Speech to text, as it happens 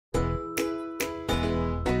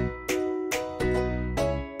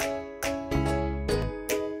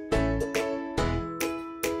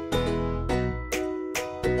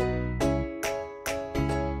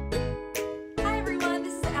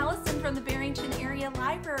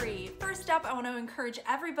library. First up, I want to encourage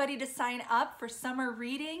everybody to sign up for summer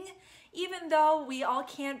reading. Even though we all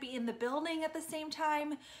can't be in the building at the same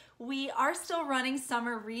time, we are still running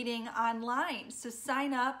summer reading online. So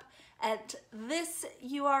sign up at this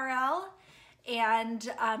URL and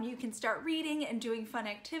you can start reading and doing fun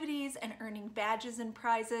activities and earning badges and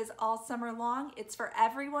prizes all summer long. It's for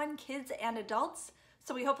everyone, kids and adults.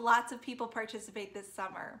 So we hope lots of people participate this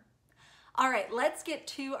summer. All right, let's get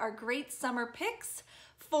to our great summer picks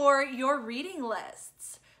for your reading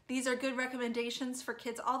lists. These are good recommendations for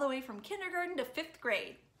kids all the way from kindergarten to 5th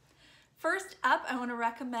grade. First up, I want to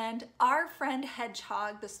recommend Our Friend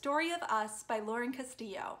Hedgehog, The Story of Us by Lauren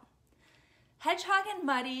Castillo. Hedgehog and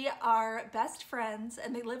Muddy are best friends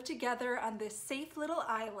and they live together on this safe little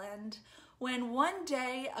island when one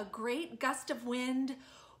day a great gust of wind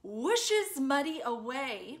whooshes Muddy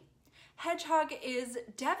away. Hedgehog is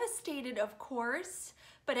devastated, of course,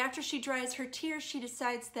 but after she dries her tears, she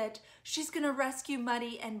decides that she's gonna rescue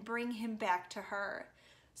Muddy and bring him back to her.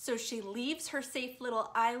 So she leaves her safe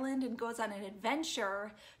little island and goes on an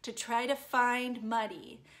adventure to try to find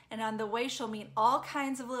Muddy. And on the way, she'll meet all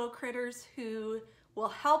kinds of little critters who will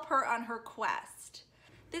help her on her quest.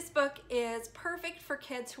 This book is perfect for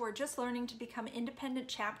kids who are just learning to become independent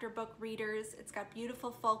chapter book readers. It's got beautiful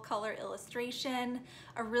full color illustration,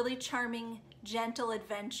 a really charming, gentle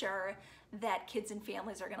adventure that kids and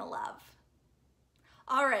families are gonna love.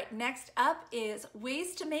 All right, next up is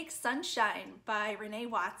Ways to Make Sunshine by Renee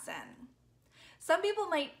Watson. Some people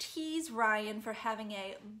might tease Ryan for having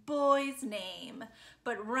a boy's name,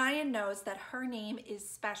 but Ryan knows that her name is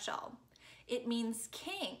special. It means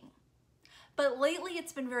king. But lately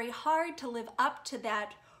it's been very hard to live up to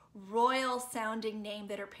that royal sounding name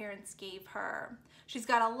that her parents gave her. She's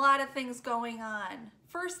got a lot of things going on.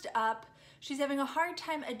 First up, she's having a hard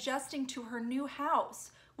time adjusting to her new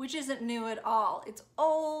house, which isn't new at all. It's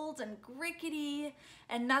old and rickety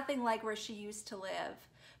and nothing like where she used to live.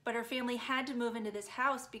 But her family had to move into this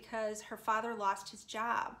house because her father lost his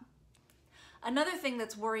job. Another thing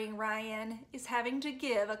that's worrying Ryan is having to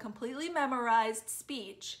give a completely memorized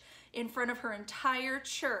speech in front of her entire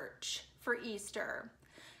church for Easter.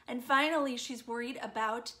 And finally, she's worried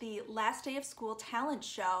about the last day of school talent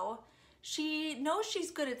show. She knows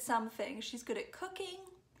she's good at some things. She's good at cooking,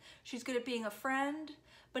 she's good at being a friend,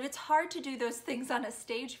 but it's hard to do those things on a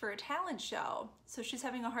stage for a talent show. So she's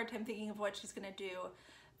having a hard time thinking of what she's gonna do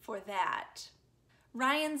for that.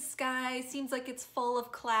 Ryan's sky seems like it's full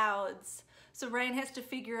of clouds. So Ryan has to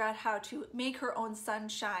figure out how to make her own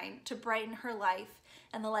sunshine to brighten her life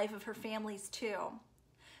and the life of her families too.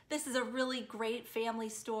 This is a really great family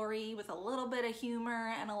story with a little bit of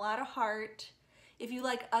humor and a lot of heart. If you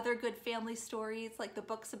like other good family stories like the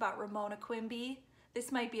books about Ramona Quimby,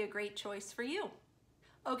 this might be a great choice for you.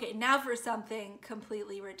 Okay, now for something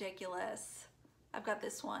completely ridiculous. I've got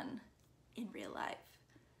this one in real life.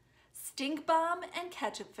 Stink Bomb and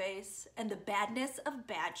Ketchup Face and the Badness of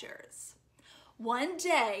Badgers. One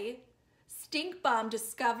day, Stink Bomb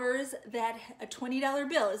discovers that a $20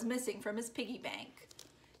 bill is missing from his piggy bank.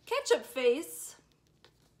 Ketchup Face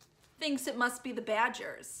thinks it must be the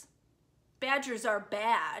Badgers. Badgers are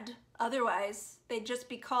bad, otherwise they'd just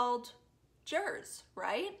be called Jers,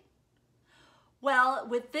 right? Well,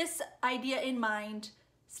 with this idea in mind,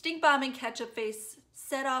 Stink Bomb and Ketchup Face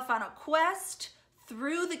set off on a quest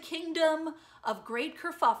through the kingdom of Great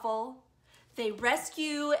Kerfuffle. They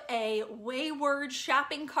rescue a wayward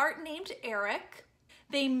shopping cart named Eric.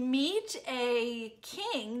 They meet a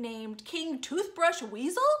king named King Toothbrush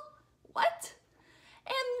Weasel? What?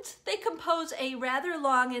 And they compose a rather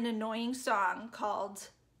long and annoying song called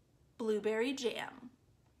Blueberry Jam.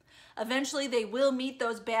 Eventually they will meet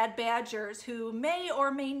those bad badgers who may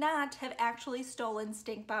or may not have actually stolen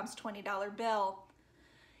Stink Bomb's $20 bill.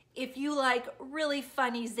 If you like really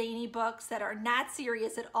funny, zany books that are not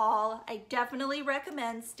serious at all, I definitely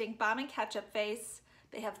recommend Stink Bomb and Ketchup Face.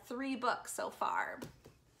 They have 3 books so far.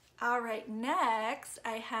 All right, next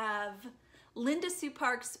I have Linda Sue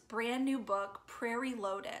Park's brand new book, Prairie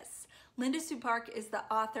Lotus. Linda Sue Park is the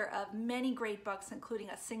author of many great books, including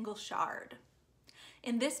A Single Shard.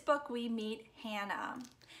 In this book, we meet Hannah.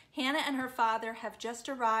 Hannah and her father have just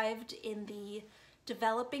arrived in the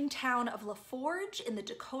developing town of LaForge in the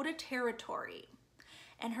Dakota Territory.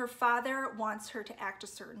 And her father wants her to act a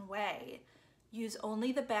certain way. Use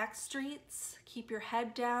only the back streets, keep your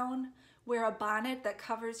head down, wear a bonnet that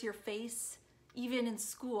covers your face, even in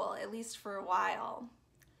school, at least for a while.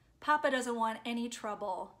 Papa doesn't want any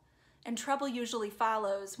trouble, and trouble usually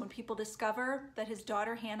follows when people discover that his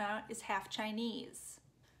daughter Hannah is half Chinese.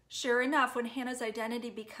 Sure enough, when Hannah's identity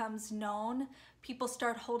becomes known, people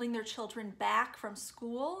start holding their children back from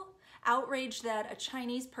school, outraged that a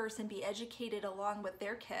Chinese person be educated along with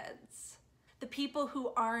their kids. The people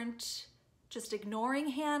who aren't just ignoring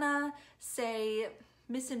Hannah say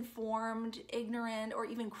misinformed, ignorant, or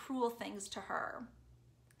even cruel things to her.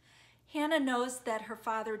 Hannah knows that her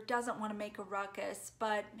father doesn't want to make a ruckus,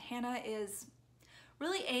 but Hannah is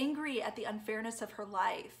really angry at the unfairness of her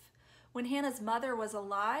life. When Hannah's mother was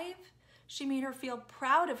alive, she made her feel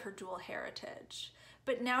proud of her dual heritage.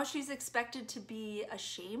 But now she's expected to be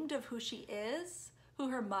ashamed of who she is, who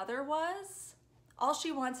her mother was. All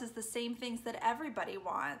she wants is the same things that everybody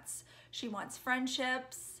wants. She wants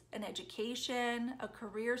friendships, an education, a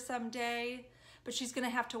career someday, but she's gonna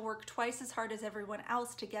have to work twice as hard as everyone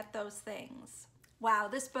else to get those things. Wow,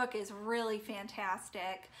 this book is really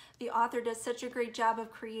fantastic. The author does such a great job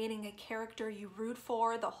of creating a character you root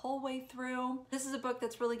for the whole way through. This is a book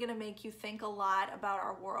that's really gonna make you think a lot about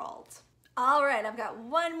our world. All right, I've got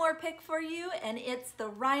one more pick for you, and it's The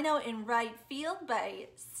Rhino in Right Field by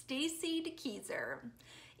Stacy DeKeyser.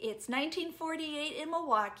 It's 1948 in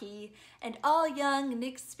Milwaukee, and all young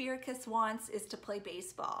Nick Spirkus wants is to play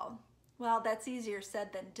baseball. Well, that's easier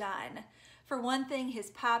said than done. For one thing,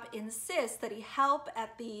 his pop insists that he help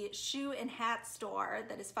at the shoe and hat store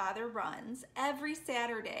that his father runs every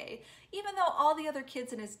Saturday, even though all the other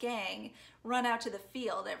kids in his gang run out to the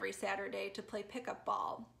field every Saturday to play pickup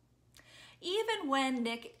ball. Even when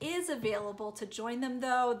Nick is available to join them,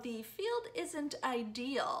 though, the field isn't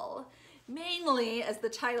ideal. Mainly, as the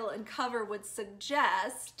title and cover would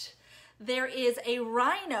suggest, there is a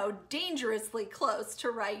rhino dangerously close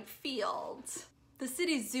to right field. The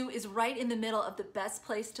city zoo is right in the middle of the best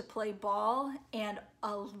place to play ball, and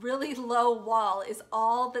a really low wall is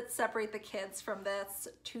all that separates the kids from this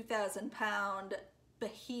 2,000-pound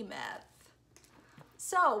behemoth.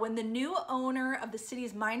 So when the new owner of the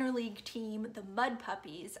city's minor league team, the Mud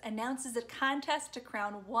Puppies, announces a contest to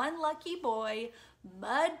crown one lucky boy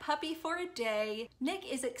Mud Puppy for a day,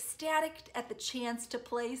 Nick is ecstatic at the chance to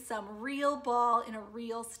play some real ball in a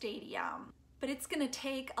real stadium. But it's gonna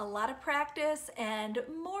take a lot of practice and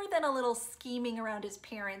more than a little scheming around his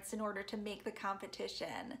parents in order to make the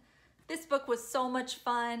competition. This book was so much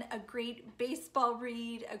fun, a great baseball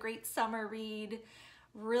read, a great summer read,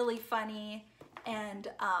 really funny,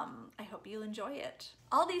 and I hope you'll enjoy it.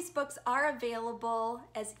 All these books are available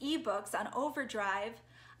as ebooks on Overdrive.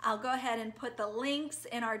 I'll go ahead and put the links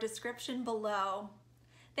in our description below.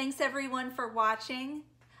 Thanks everyone for watching.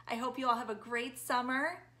 I hope you all have a great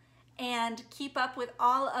summer and keep up with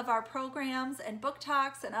all of our programs and book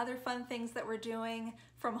talks and other fun things that we're doing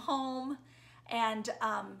from home. And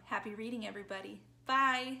happy reading, everybody.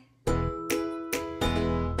 Bye.